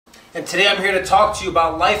and today I'm here to talk to you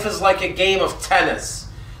about life is like a game of tennis.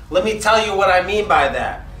 Let me tell you what I mean by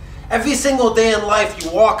that. Every single day in life you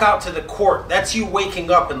walk out to the court. That's you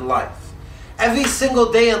waking up in life. Every single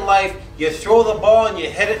day in life you throw the ball and you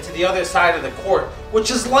hit it to the other side of the court, which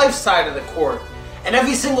is life's side of the court. And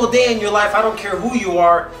every single day in your life, I don't care who you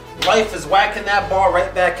are, life is whacking that ball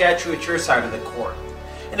right back at you at your side of the court.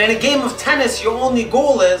 And in a game of tennis, your only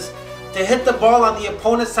goal is to hit the ball on the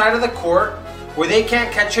opponent's side of the court where they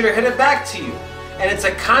can't catch it or hit it back to you. And it's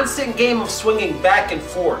a constant game of swinging back and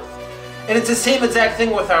forth. And it's the same exact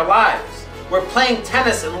thing with our lives. We're playing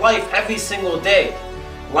tennis in life every single day.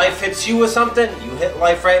 Life hits you with something, you hit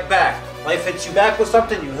life right back. Life hits you back with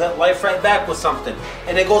something, you hit life right back with something.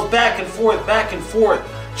 And it goes back and forth,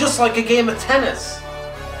 just like a game of tennis.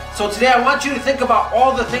 So today I want you to think about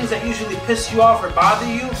all the things that usually piss you off or bother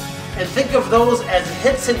you, and think of those as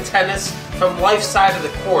hits in tennis from life's side of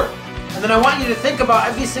the court. And then I want you to think about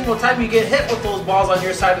every single time you get hit with those balls on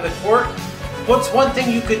your side of the court, what's one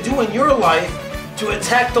thing you could do in your life to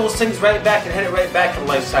attack those things right back and hit it right back in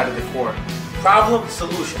life's side of the court. Problem,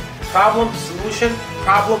 solution. Problem, solution.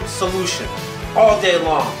 Problem, solution. All day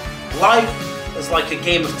long. Life is like a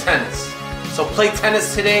game of tennis. So play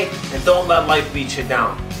tennis today and don't let life beat you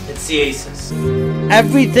down. It's the Acez.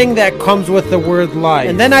 Everything that comes with the word life.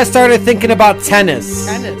 And then I started thinking about tennis.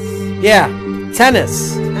 Tennis. Yeah,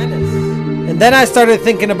 tennis. Tennis. And then I started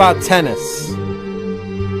thinking about tennis.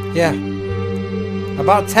 Yeah,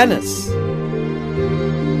 about tennis.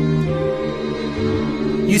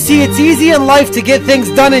 You see, it's easy in life to get things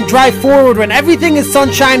done and drive forward when everything is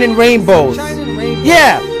sunshine and rainbows.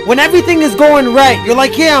 Yeah, when everything is going right, you're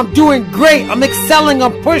like, yeah, I'm doing great, I'm excelling,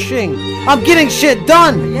 I'm pushing, I'm getting shit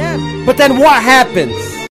done. But then what happens?